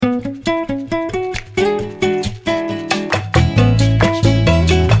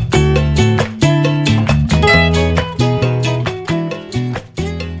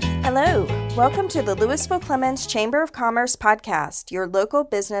to the Lewisville-Clemmons Chamber of Commerce podcast, your local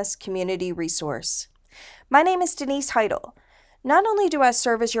business community resource. My name is Denise Heidel. Not only do I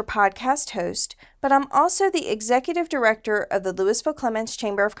serve as your podcast host, but I'm also the executive director of the Lewisville-Clemmons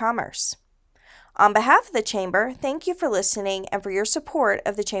Chamber of Commerce. On behalf of the Chamber, thank you for listening and for your support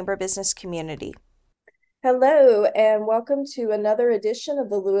of the Chamber business community. Hello, and welcome to another edition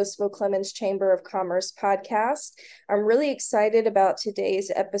of the Lewisville-Clemmons Chamber of Commerce podcast. I'm really excited about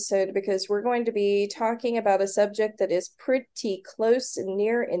today's episode because we're going to be talking about a subject that is pretty close and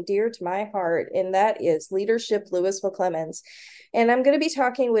near and dear to my heart, and that is leadership Lewisville-Clemmons. And I'm going to be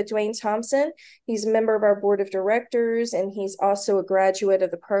talking with Dwayne Thompson. He's a member of our board of directors, and he's also a graduate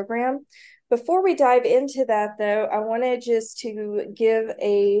of the program. Before we dive into that, though, I wanted just to give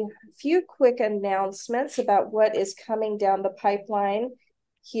a few quick announcements about what is coming down the pipeline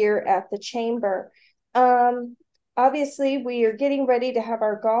here at the Chamber. Obviously, we are getting ready to have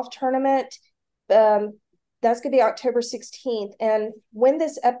our golf tournament. That's going to be October 16th. And when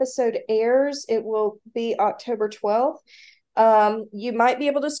this episode airs, it will be October 12th. You might be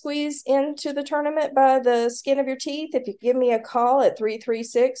able to squeeze into the tournament by the skin of your teeth if you give me a call at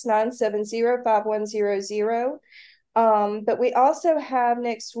 336-970-5100. But we also have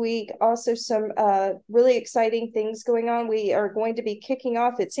next week also some really exciting things going on. We are going to be kicking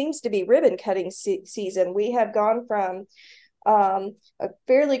off, it seems to be ribbon cutting season. We have gone from a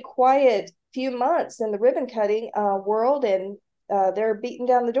fairly quiet few months in the ribbon cutting world, and they're beating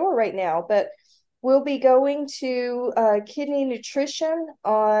down the door right now. But we'll be going to Kidney Nutrition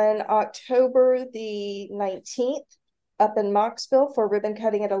on October the 19th up in Moxville for ribbon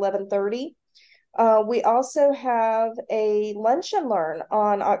cutting at 11:30. We also have a lunch and learn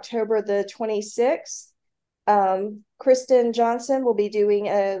on October the 26th. Kristen Johnson will be doing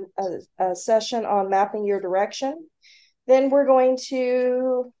a session on mapping your direction. Then we're going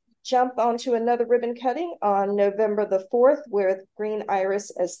to jump onto another ribbon cutting on November the 4th with Green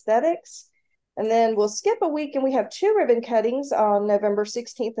Iris Aesthetics. And then we'll skip a week and we have two ribbon cuttings on November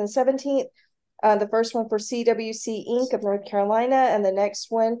 16th and 17th. The first one for CWC Inc. of North Carolina, and the next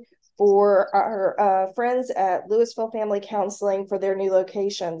one for our friends at Lewisville Family Counseling for their new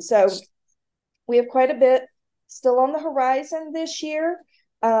location. So we have quite a bit still on the horizon this year.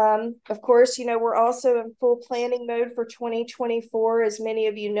 Of course, we're also in full planning mode for 2024. As many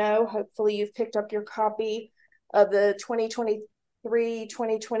of you know, hopefully you've picked up your copy of the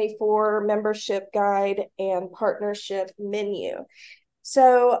 2023-2024 membership guide and partnership menu.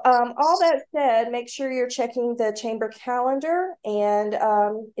 So all that said, make sure you're checking the Chamber calendar. And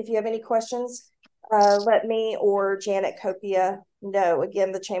if you have any questions, let me or Janet Copia know.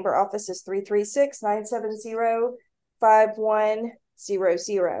 Again, the Chamber office is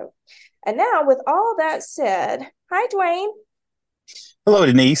 336-970-5100. And now, with all that said, hi, Dwayne. Hello,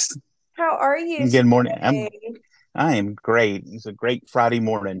 Denise. How are you? Good morning. I am great. It's a great Friday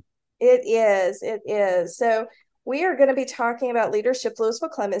morning. It is. So we are going to be talking about leadership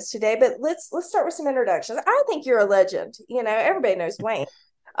Lewisville-Clemmons today, but let's start with some introductions. I think you're a legend. Everybody knows Dwayne.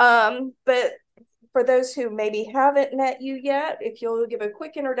 But for those who maybe haven't met you yet, if you'll give a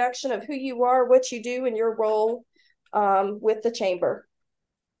quick introduction of who you are, what you do, and your role with the Chamber.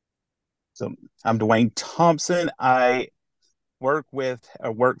 So I'm Dwayne Thompson. I work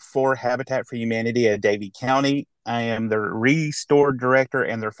for Habitat for Humanity at Davie County. I am their Restore Director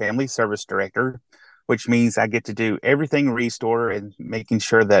and their Family Service Director, which means I get to do everything Restore and making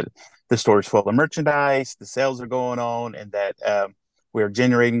sure that the store is full of merchandise, the sales are going on, and that we're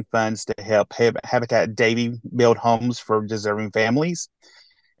generating funds to help Habitat Davie build homes for deserving families.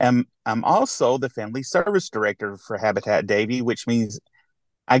 I'm also the Family Service Director for Habitat Davie, which means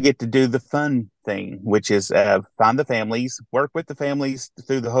I get to do the fun thing, which is find the families, work with the families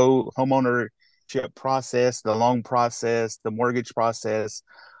through the whole homeownership process, the loan process, the mortgage process,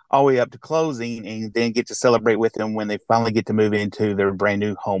 all the way up to closing, and then get to celebrate with them when they finally get to move into their brand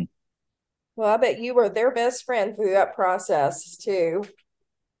new home. Well, I bet you were their best friend through that process too.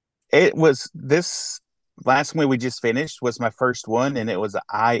 It was this last one we just finished was my first one, and it was an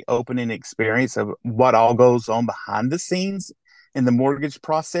eye-opening experience of what all goes on behind the scenes in the mortgage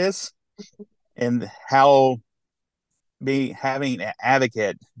process, and how having an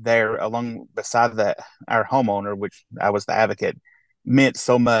advocate there along beside our homeowner, which I was the advocate, meant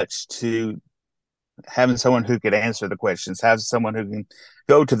so much to having someone who could answer the questions, have someone who can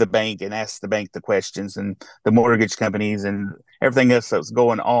go to the bank and ask the bank the questions, and the mortgage companies and everything else that's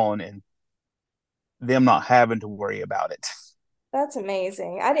going on, and them not having to worry about it. That's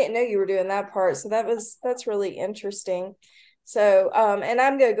amazing. I didn't know you were doing that part. So that's really interesting. So, and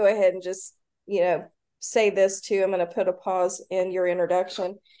I'm going to go ahead and just, say this too. I'm going to put a pause in your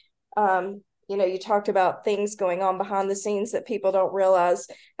introduction. you talked about things going on behind the scenes that people don't realize.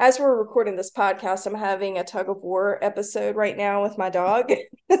 As we're recording this podcast, I'm having a tug of war episode right now with my dog.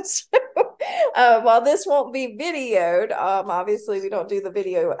 So, while this won't be videoed, obviously we don't do the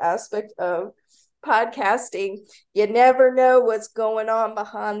video aspect of podcasting. You never know what's going on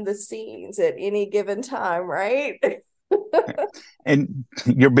behind the scenes at any given time, right? And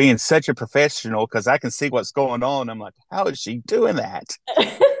you're being such a professional because I can see what's going on. I'm like, how is she doing that?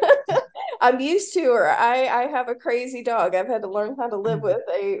 I'm used to her. I have a crazy dog. I've had to learn how to live with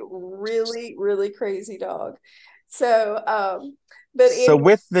a really, really crazy dog. So, but So anyway,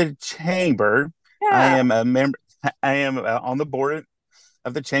 with the chamber, I yeah, am a member. I am on the board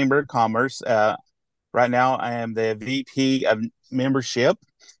of the Chamber of Commerce. Right now, I am the VP of membership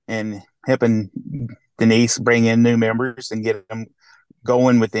and helping Denise bring in new members and get them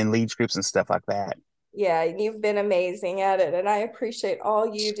going within leads groups and stuff like that. yeah, you've been amazing at it, and I appreciate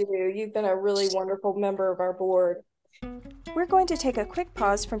all you do. You've been a really wonderful member of our board. We're going to take a quick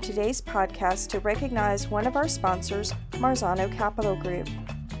pause from today's podcast to recognize one of our sponsors, Marzano Capital Group.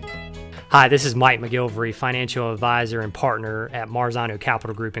 Hi, this is Mike McGilvery, financial advisor and partner at Marzano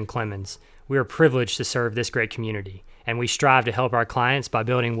Capital Group in Clemmons. We are privileged to serve this great community, and we strive to help our clients by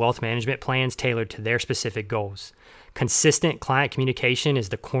building wealth management plans tailored to their specific goals. Consistent client communication is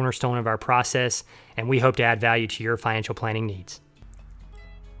the cornerstone of our process, and we hope to add value to your financial planning needs.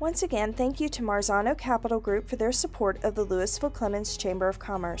 Once again, thank you to Marzano Capital Group for their support of the Lewisville-Clemmons Chamber of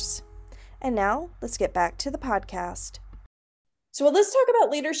Commerce. And now, let's get back to the podcast. So let's talk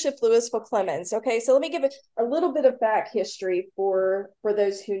about Leadership Lewisville-Clemmons. Okay, so let me give a little bit of back history for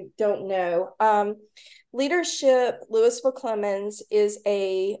those who don't know. Leadership Lewisville-Clemmons is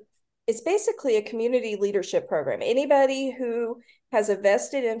it's basically a community leadership program. Anybody who has a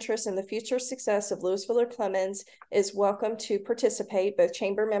vested interest in the future success of Lewisville or Clemmons is welcome to participate, both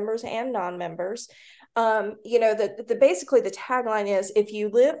chamber members and non-members. Basically the tagline is, if you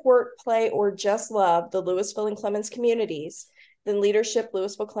live, work, play, or just love the Lewisville and Clemmons communities, then Leadership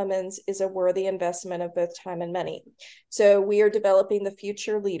Lewisville-Clemmons is a worthy investment of both time and money. So we are developing the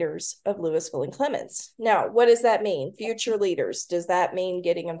future leaders of Lewisville and Clemmons. Now, what does that mean? Future leaders. Does that mean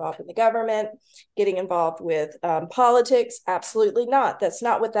getting involved in the government, getting involved with politics? Absolutely not. That's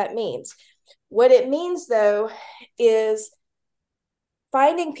not what that means. What it means, though, is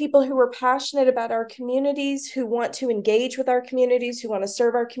finding people who are passionate about our communities, who want to engage with our communities, who want to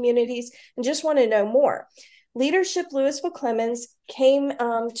serve our communities, and just want to know more. Leadership Lewisville-Clemmons came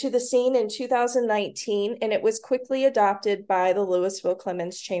to the scene in 2019, and it was quickly adopted by the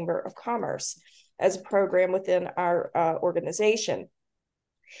Lewisville-Clemmons Chamber of Commerce as a program within our organization.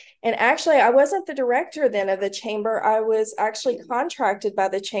 And actually, I wasn't the director then of the chamber. I was actually contracted by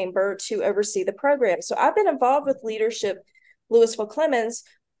the chamber to oversee the program. So I've been involved with Leadership Lewisville-Clemmons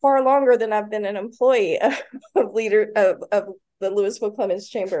far longer than I've been an employee of the Lewisville-Clemmons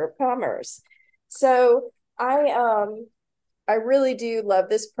Chamber of Commerce. So I really do love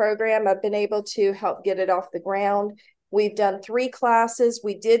this program. I've been able to help get it off the ground. We've done 3 classes.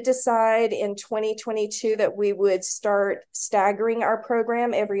 We did decide in 2022 that we would start staggering our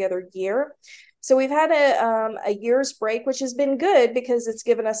program every other year. So we've had a year's break, which has been good because it's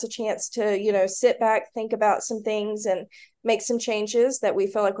given us a chance to, sit back, think about some things and make some changes that we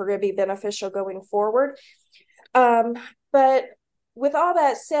feel like we're going to be beneficial going forward. But with all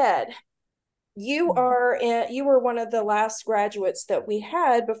that said, you were one of the last graduates that we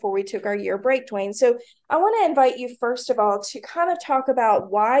had before we took our year break, Dwayne. So I want to invite you, first of all, to kind of talk about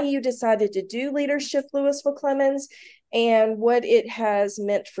why you decided to do Leadership Lewisville-Clemmons and what it has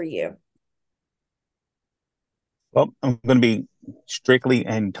meant for you. Well, I'm going to be strictly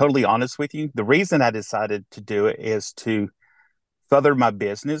and totally honest with you. The reason I decided to do it is to further my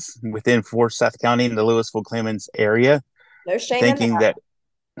business within Forsyth County in the Lewisville-Clemmons area, No shame in thinking that.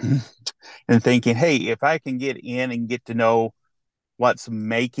 and thinking, hey, if I can get in and get to know what's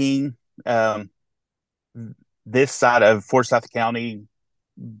making this side of Forsyth County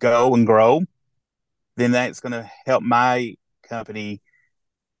go and grow, then that's going to help my company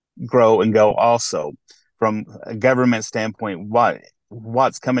grow and go also. From a government standpoint,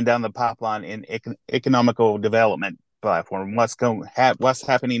 what's coming down the pipeline in economical development platform, what's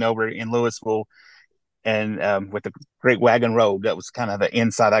happening over in Lewisville and with the Great Wagon Road. That was kind of the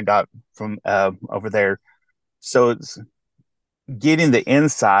insight I got from over there. So it's getting the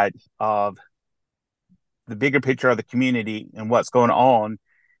insight of the bigger picture of the community and what's going on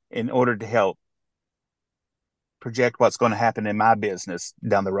in order to help project what's going to happen in my business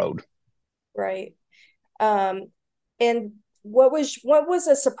down the road. Right. And what was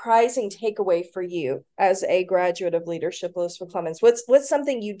a surprising takeaway for you as a graduate of leadership, Lewisville-Clemmons? What's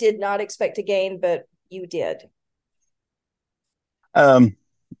something you did not expect to gain, but you did? Um,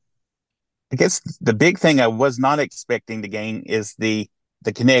 I guess the big thing I was not expecting to gain is the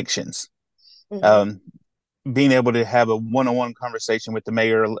connections. Mm-hmm. Um, Being able to have a one-on-one conversation with the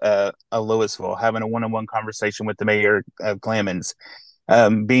mayor of Louisville, having a one-on-one conversation with the mayor of Clemmons,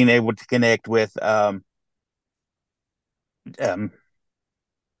 being able to connect with um, oh,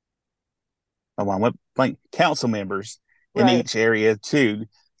 I went blank, council members in Right. each area too,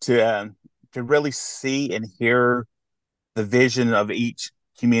 to really see and hear the vision of each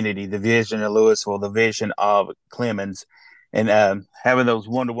community, the vision of Louisville, the vision of Clemmons, and having those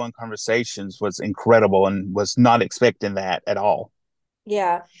one-to-one conversations was incredible, and was not expecting that at all.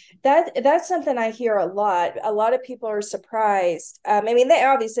 Yeah, that's something I hear a lot. A lot of people are surprised. I mean, they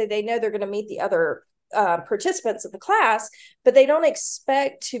obviously they know they're going to meet the other participants of the class, but they don't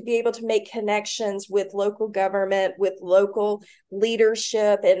expect to be able to make connections with local government, with local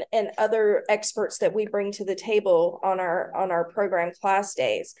leadership, and other experts that we bring to the table on our program class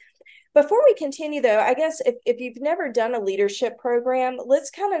days. Before we continue, though, I guess if you've never done a leadership program, let's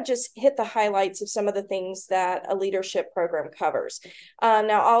kind of just hit the highlights of some of the things that a leadership program covers.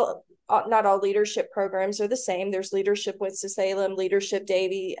 Not all leadership programs are the same. There's Leadership Winston-Salem, Leadership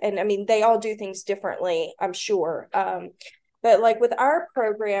Davie, and I mean, they all do things differently, I'm sure. But like with our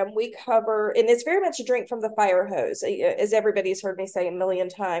program, we cover, and it's very much a drink from the fire hose, as everybody's heard me say a million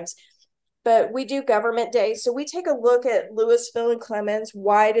times, but we do government day. So we take a look at Lewisville and Clemmons.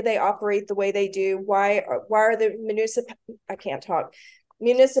 Why do they operate the way they do? Why are the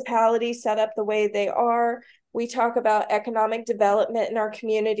municipalities set up the way they are? We talk about economic development in our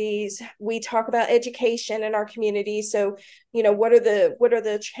communities. We talk about education in our communities. So, what are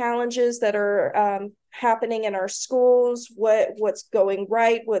the challenges that are happening in our schools? What's going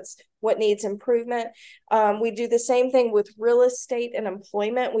right? What needs improvement? We do the same thing with real estate and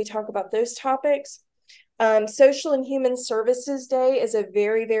employment. We talk about those topics. Social and Human Services Day is a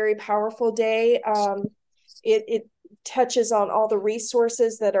very, very powerful day. It touches on all the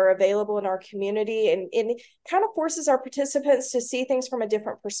resources that are available in our community, and it kind of forces our participants to see things from a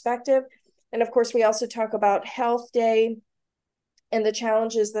different perspective. And of course, we also talk about Health Day and the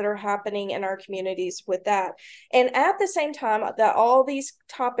challenges that are happening in our communities with that. And at the same time that all these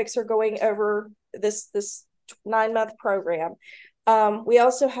topics are going over this 9-month program, we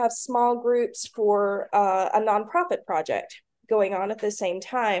also have small groups for a nonprofit project going on at the same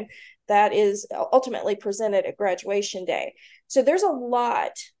time that is ultimately presented at graduation day. So there's a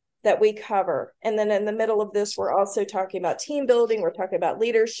lot that we cover. And then in the middle of this, we're also talking about team building. We're talking about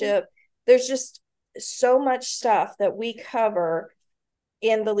leadership. There's just so much stuff that we cover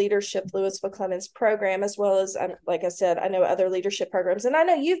in the Leadership Lewisville-Clemmons program, as well as, like I said, I know other leadership programs, and I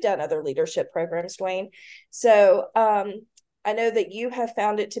know you've done other leadership programs, Dwayne. So I know that you have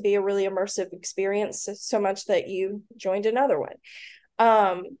found it to be a really immersive experience, so much that you joined another one.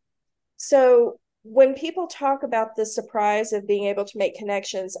 So when people talk about the surprise of being able to make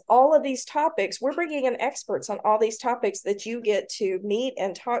connections, all of these topics, we're bringing in experts on all these topics that you get to meet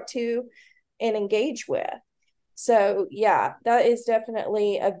and talk to and engage with. So yeah, that is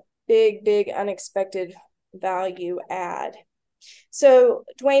definitely a big, big unexpected value add. So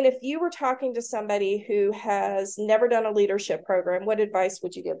Dwayne, if you were talking to somebody who has never done a leadership program, what advice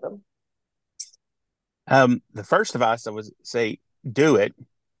would you give them? The first advice I would say, do it,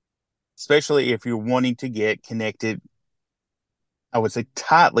 especially if you're wanting to get connected. I would say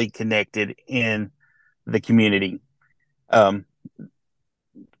tightly connected in the community. Um,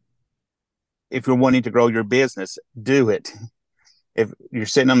 if you're wanting to grow your business, do it. If you're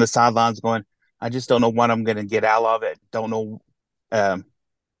sitting on the sidelines going, I just don't know what I'm going to get out of it, don't know um,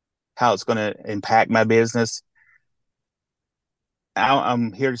 how it's going to impact my business,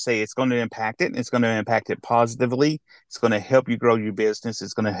 I'm here to say it's going to impact it. And it's going to impact it positively. It's going to help you grow your business.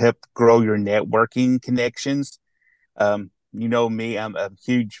 It's going to help grow your networking connections. You know me, I'm a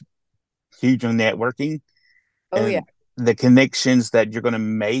huge on networking, Oh yeah. and the connections that you're going to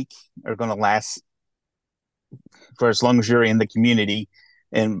make are going to last for as long as you're in the community,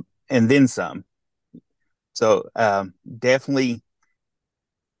 and then some. So definitely,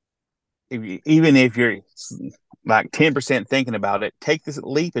 even if you're like 10% thinking about it, take this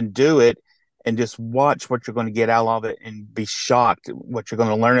leap and do it, and just watch what you're going to get out of it, and be shocked at what you're going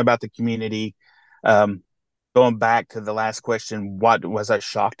to learn about the community. Um, Going back to the last question, what was I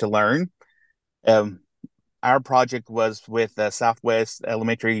shocked to learn? Um, our project was with Southwest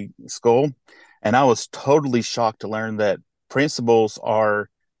Elementary School, and I was totally shocked to learn that principals are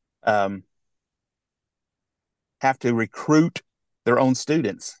um, have to recruit their own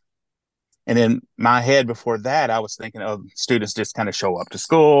students. And in my head before that, I was thinking, oh, students just kind of show up to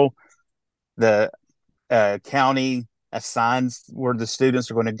school. The county assigns where the students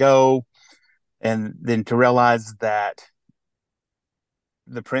are going to go. And then to realize that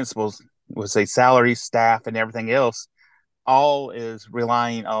the principals would say salary, staff, and everything else all is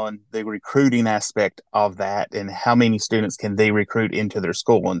relying on the recruiting aspect of that and how many students can they recruit into their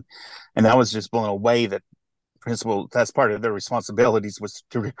school. And I was just blown away that principal, that's part of their responsibilities, was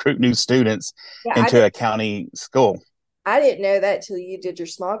to recruit new students into a county school. I didn't know that till you did your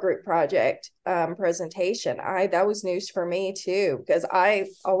small group project presentation. That was news for me too, because I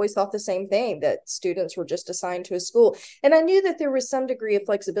always thought the same thing, that students were just assigned to a school. And I knew that there was some degree of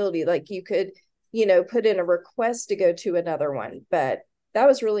flexibility, like you could, put in a request to go to another one. But that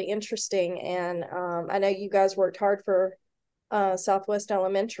was really interesting. And I know you guys worked hard for Southwest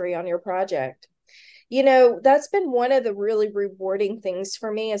Elementary on your project. That's been one of the really rewarding things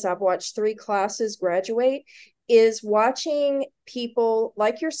for me as I've watched 3 classes graduate, is watching people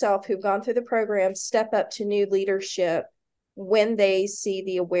like yourself who've gone through the program step up to new leadership when they see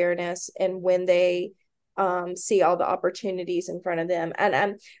the awareness and when they see all the opportunities in front of them.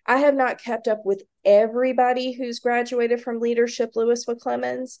 And I have not kept up with everybody who's graduated from Leadership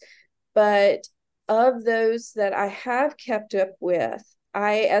Lewisville-Clemmons, but of those that I have kept up with,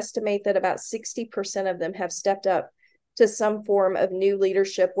 I estimate that about 60% of them have stepped up to some form of new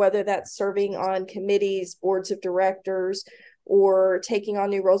leadership, whether that's serving on committees, boards of directors, or taking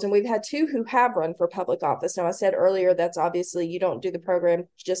on new roles. And we've had 2 who have run for public office. Now, I said earlier, that's obviously you don't do the program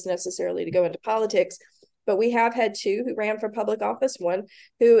just necessarily to go into politics, but we have had 2 who ran for public office, one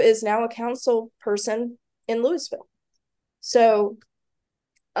who is now a council person in Lewisville. So,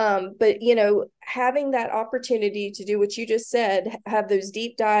 but having that opportunity to do what you just said, have those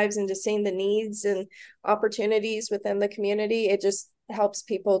deep dives into seeing the needs and opportunities within the community, it just helps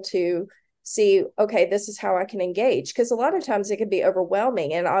people to see, okay, this is how I can engage. Because a lot of times it can be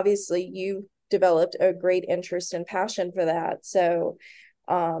overwhelming. And obviously you developed a great interest and passion for that. So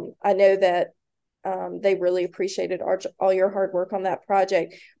I know that they really appreciated all your hard work on that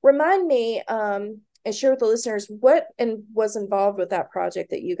project. Remind me, and share with the listeners what and was involved with that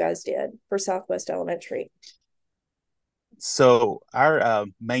project that you guys did for Southwest Elementary. So our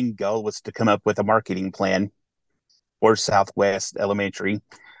main goal was to come up with a marketing plan for Southwest Elementary.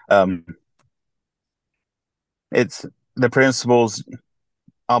 It's the principal's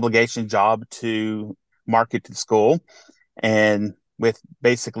obligation job to market the school, and with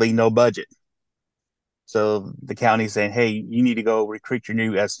basically no budget. So the county's saying, hey, you need to go recruit your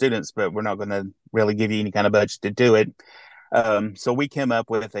new students, but we're not going to really give you any kind of budget to do it. So we came up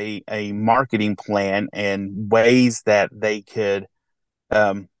with a marketing plan and ways that they could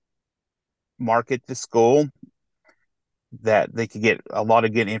market the school, that they could get a lot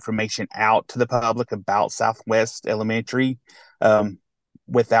of good information out to the public about Southwest Elementary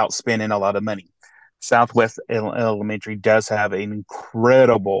without spending a lot of money. Southwest Elementary does have an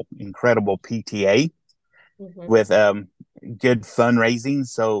incredible PTA with good fundraising.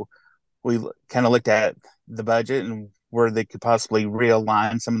 So we kind of looked at the budget and where they could possibly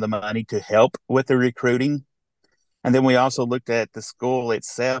realign some of the money to help with the recruiting. And then we also looked at the school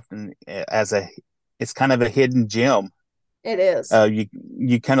itself, and it's kind of a hidden gem. It is.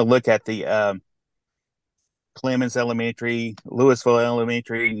 You kind of look at the Clemmons Elementary, Lewisville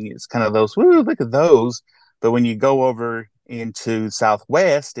Elementary, and it's kind of those, woo, look at those. But when you go over into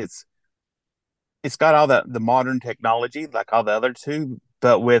Southwest, it's got all the modern technology like all the other 2,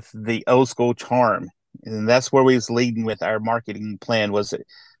 but with the old school charm. And that's where we was leading with our marketing plan, was that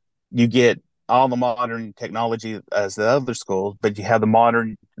you get all the modern technology as the other schools, but you have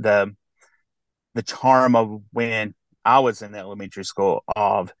the charm of when I was in elementary school,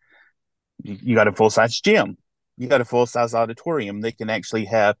 of you got a full-size gym, you got a full-size auditorium. They can actually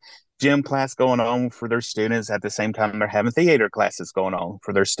have gym class going on for their students at the same time they're having theater classes going on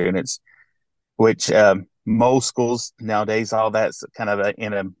for their students, which most schools nowadays, all that's kind of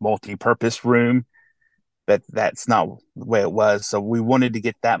in a multi-purpose room, but that's not the way it was. So we wanted to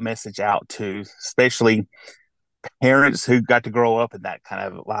get that message out to especially parents who got to grow up in that kind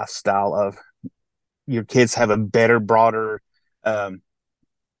of lifestyle of your kids have a better, broader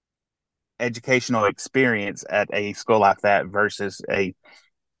educational experience at a school like that versus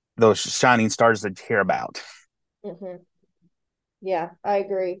those shining stars that you hear about. Yeah, I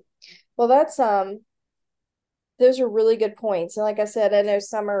agree. Well, those are really good points. And like I said, I know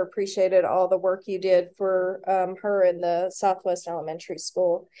Summer appreciated all the work you did for her in the Southwest Elementary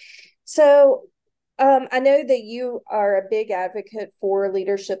School. So I know that you are a big advocate for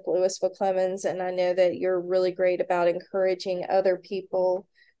Leadership Lewisville-Clemmons, and I know that you're really great about encouraging other people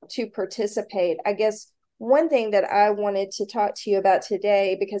to participate. I guess one thing that I wanted to talk to you about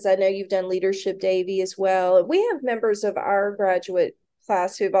today, because I know you've done Leadership Davy as well. We have members of our graduate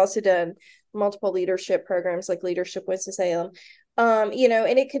class who've also done multiple leadership programs like Leadership Winston-Salem. And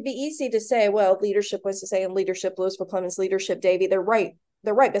it could be easy to say, well, Leadership Winston-Salem, Leadership Lewisville-Clemmons, Leadership Davy, they're right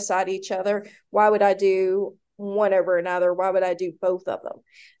beside each other. Why would I do one over another? Why would I do both of them?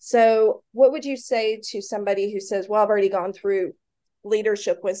 So, what would you say to somebody who says, well, I've already gone through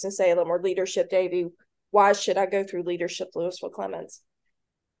Leadership Winston-Salem or Leadership Davy? Why should I go through Leadership Lewisville-Clemmons?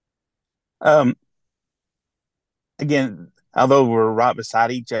 Um, Again, although we're right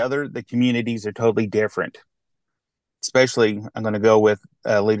beside each other, the communities are totally different. Especially, I'm going to go with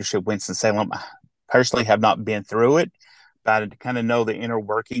Leadership Winston-Salem. I personally have not been through it, but I kind of know the inner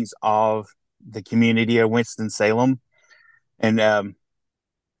workings of the community of Winston-Salem. And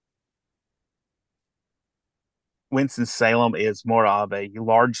Winston-Salem is more of a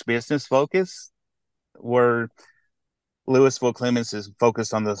large business focus, where Lewisville-Clemmons is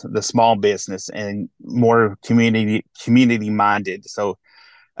focused on the small business and more community minded. So,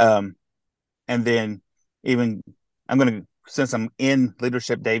 um, and then even I'm going to, since I'm in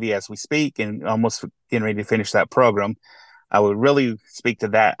Leadership Davy as we speak and almost getting ready to finish that program, I would really speak to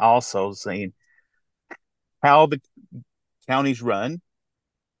that also, saying how the counties run,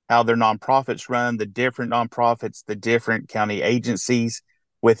 how their nonprofits run, the different nonprofits, the different county agencies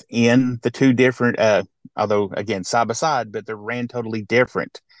within the two different, although again, side by side, but they're ran totally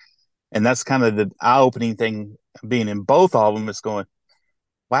different. And that's kind of the eye-opening thing being in both of them is going,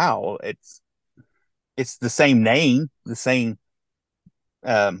 wow, it's the same name, the same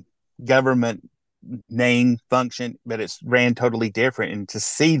um, government name function, but it's ran totally different. And to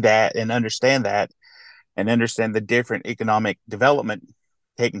see that and understand the different economic development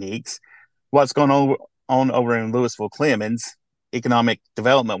techniques, what's going on over in Lewisville-Clemmons, economic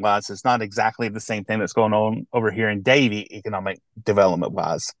development wise, is not exactly the same thing that's going on over here in Davie, economic development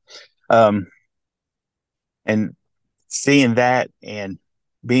wise. Um, and seeing that and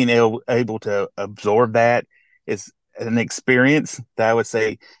being able to absorb that is an experience that I would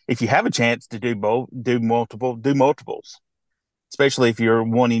say, if you have a chance to do both, do multiples, especially if you're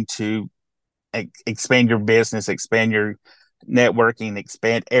wanting to expand your business, expand your networking,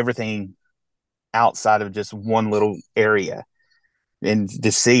 expand everything outside of just one little area, and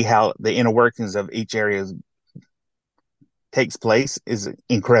to see how the inner workings of each area takes place is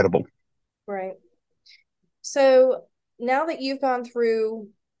incredible. Right. So now that you've gone through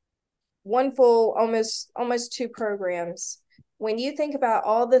one full, almost two programs, when you think about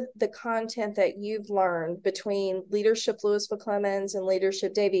all the content that you've learned between Leadership Lewisville-Clemmons and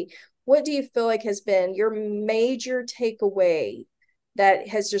Leadership Davy, what do you feel like has been your major takeaway that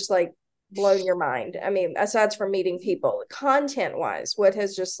has just like blown your mind? I mean, aside from meeting people, content wise, what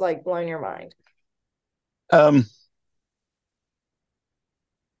has just like blown your mind? Um,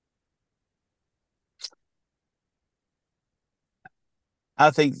 I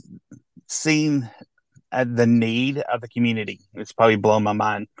think seeing the need of the community, it's probably blown my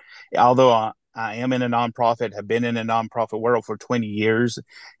mind. Although I am in a nonprofit, have been in a nonprofit world for 20 years,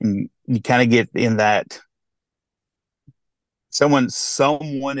 and you kind of get in that someone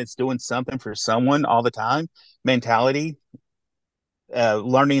is doing something for someone all the time mentality,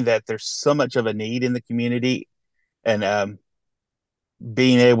 learning that there's so much of a need in the community, and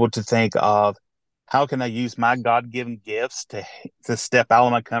being able to think of how can I use my God-given gifts to step out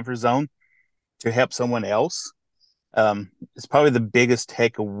of my comfort zone to help someone else. It's probably the biggest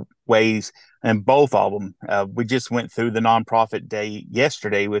takeaways in both of them. We just went through the nonprofit day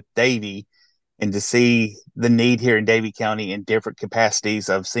yesterday with Davie, and to see the need here in Davie County in different capacities.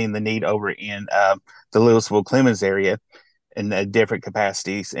 I've seen the need over in the Lewisville-Clemmons area in different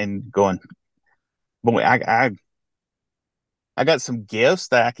capacities, and going, boy, I got some gifts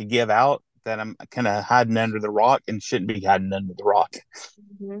that I could give out that I'm kind of hiding under the rock and shouldn't be hiding under the rock.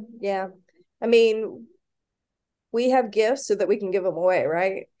 Mm-hmm. Yeah. I mean, we have gifts so that we can give them away,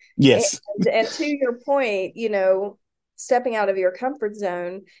 right? Yes. And to your point, stepping out of your comfort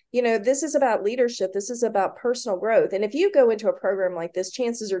zone, this is about leadership. This is about personal growth. And if you go into a program like this,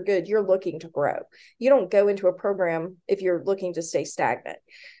 chances are good you're looking to grow. You don't go into a program if you're looking to stay stagnant.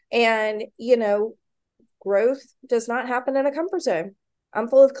 And, growth does not happen in a comfort zone. I'm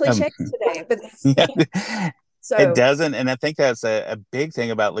full of cliches today, but It so doesn't. And I think that's a big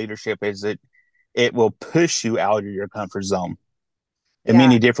thing about leadership is that it will push you out of your comfort zone in yeah.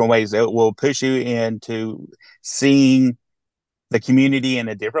 many different ways. It will push you into seeing the community in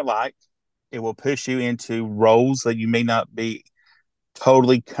a different light, it will push you into roles that you may not be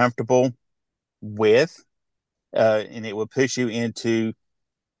totally comfortable with, and it will push you into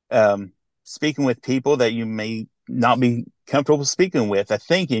speaking with people that you may not be comfortable speaking with. I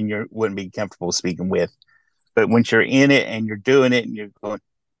think you wouldn't be comfortable speaking with, but once you're in it and you're doing it and you're going,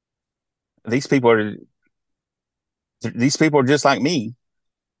 these people are just like me,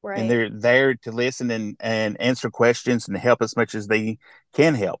 and Right. they're there to listen and answer questions and help as much as they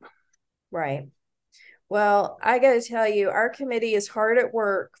can help. Right. Well, I got to tell you, our committee is hard at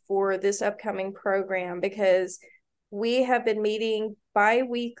work for this upcoming program because we have been meeting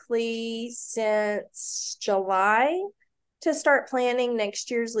bi-weekly since July to start planning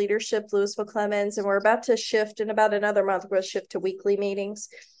next year's leadership Lewisville-Clemmons, and we're about to shift in about another month. We'll shift to weekly meetings.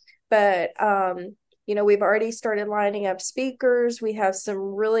 But we've already started lining up speakers. We have some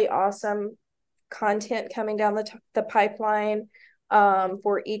really awesome content coming down the pipeline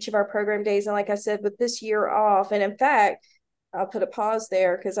for each of our program days. And like I said, with this year off, and in fact, I'll put a pause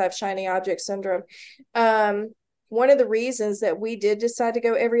there because I have shiny object syndrome. One of the reasons that we did decide to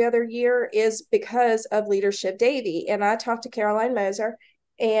go every other year is because of Leadership Davy. And I talked to Caroline Moser,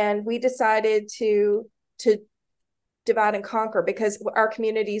 and we decided to divide and conquer because our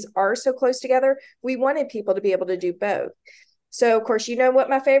communities are so close together. We wanted people to be able to do both. So, of course, you know what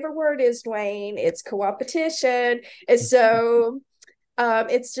my favorite word is, Dwayne. It's co-opetition. And so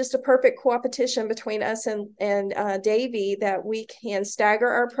it's just a perfect co-opetition between us and Davy that we can stagger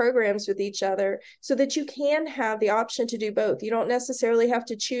our programs with each other so that you can have the option to do both. You don't necessarily have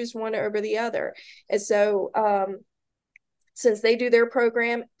to choose one over the other. And so since they do their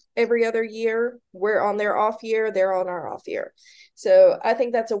program every other year, we're on their off year, they're on our off year. So I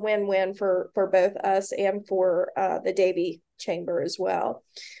think that's a win-win for both us and for the Davy Chamber as well.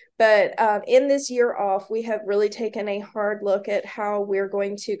 But in this year off, we have really taken a hard look at how we're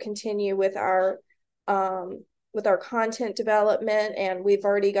going to continue with our content development, and we've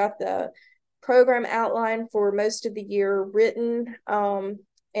already got the program outline for most of the year written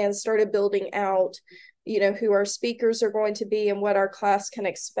and started building out, who our speakers are going to be and what our class can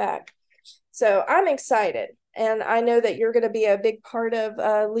expect. So I'm excited. And I know that you're going to be a big part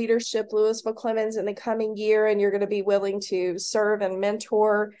of Leadership Lewisville-Clemmons in the coming year, and you're going to be willing to serve and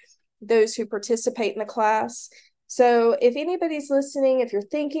mentor those who participate in the class. So if anybody's listening, if you're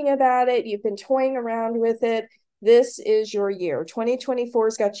thinking about it, you've been toying around with it, this is your year.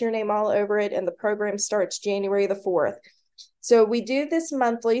 2024's got your name all over it, and the program starts January the 4th. So we do this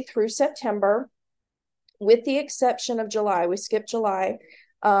monthly through September, with the exception of July. We skip July.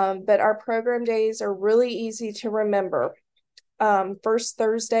 But our program days are really easy to remember. First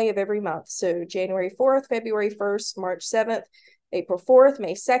Thursday of every month. So January 4th, February 1st, March 7th, April 4th,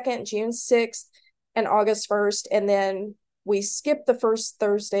 May 2nd, June 6th, and August 1st. And then we skip the first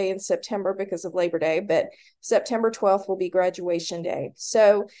Thursday in September because of Labor Day, but September 12th will be graduation day.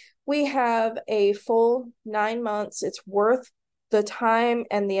 So we have a full 9 months. It's worth the time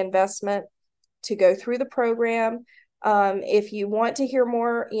and the investment to go through the program. If you want to hear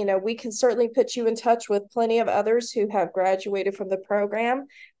more, we can certainly put you in touch with plenty of others who have graduated from the program.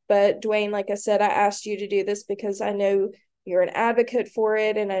 But Dwayne, like I said, I asked you to do this because I know you're an advocate for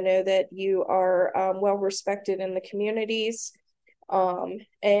it, and I know that you are well respected in the communities,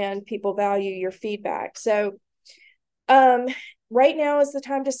 and people value your feedback. So right now is the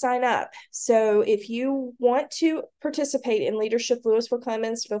time to sign up. So if you want to participate in Leadership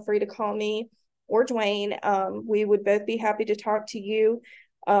Lewisville-Clemmons, feel free to call me or Dwayne. We would both be happy to talk to you.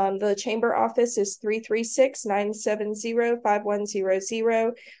 The chamber office is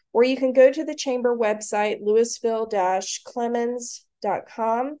 336-970-5100, or you can go to the chamber website,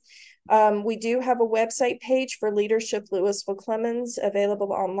 Lewisville-Clemmons.com. We do have a website page for Leadership Lewisville-Clemmons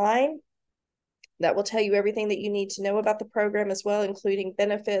available online that will tell you everything that you need to know about the program as well, including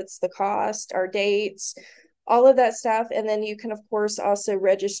benefits, the cost, our dates, all of that stuff. And then you can, of course, also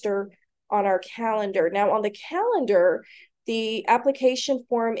register on our calendar. Now, on the calendar, the application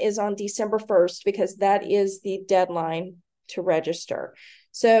form is on December 1st because that is the deadline to register.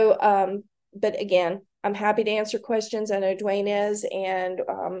 So, but again, I'm happy to answer questions. I know Dwayne is, and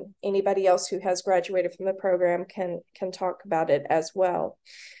anybody else who has graduated from the program can talk about it as well.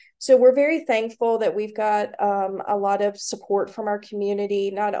 So we're very thankful that we've got a lot of support from our community.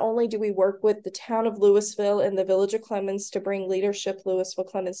 Not only do we work with the town of Lewisville and the village of Clemmons to bring Leadership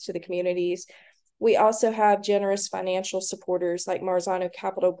Lewisville-Clemmons to the communities, we also have generous financial supporters like Marzano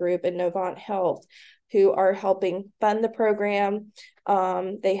Capital Group and Novant Health, who are helping fund the program.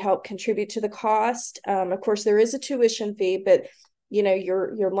 They help contribute to the cost. Of course, there is a tuition fee, but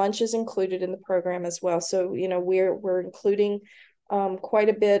your lunch is included in the program as well. So we're including quite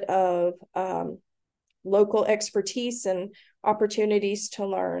a bit of local expertise and opportunities to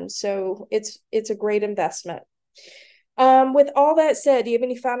learn. So it's a great investment. With all that said, do you have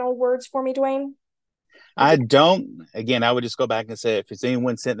any final words for me, Dwayne? I don't. Again, I would just go back and say, if it's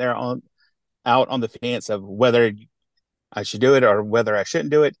anyone sitting there out on the fence of whether I should do it or whether I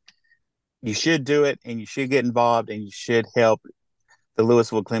shouldn't do it, you should do it, and you should get involved, and you should help the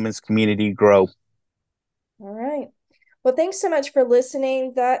Lewisville-Clemmons community grow. All right. Well, thanks so much for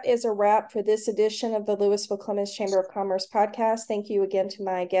listening. That is a wrap for this edition of the Lewisville-Clemmons Chamber of Commerce podcast. Thank you again to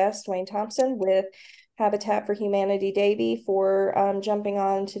my guest, Dwayne Thompson with Habitat for Humanity Davie, for jumping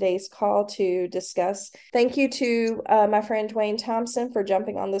on today's call to discuss. Thank you to my friend Dwayne Thompson for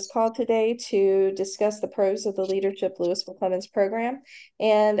jumping on this call today to discuss the pros of the Leadership Lewisville-Clemmons program.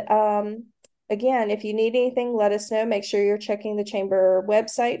 And again, if you need anything, let us know. Make sure you're checking the Chamber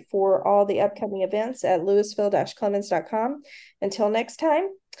website for all the upcoming events at lewisville-clemmons.com. Until next time,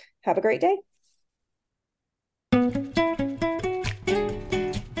 have a great day.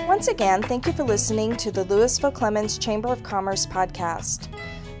 Once again, thank you for listening to the Lewisville-Clemmons Chamber of Commerce podcast.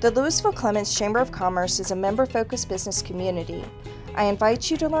 The Lewisville-Clemmons Chamber of Commerce is a member-focused business community. I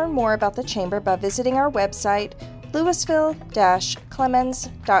invite you to learn more about the Chamber by visiting our website,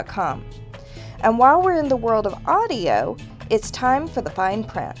 lewisville-clemmons.com. And while we're in the world of audio, it's time for the fine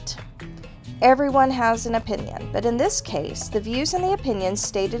print. Everyone has an opinion, but in this case, the views and the opinions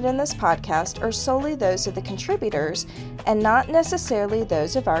stated in this podcast are solely those of the contributors and not necessarily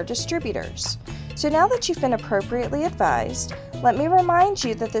those of our distributors. So now that you've been appropriately advised, let me remind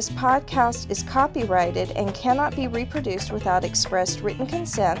you that this podcast is copyrighted and cannot be reproduced without expressed written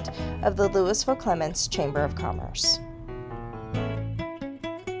consent of the Lewisville-Clemmons Chamber of Commerce.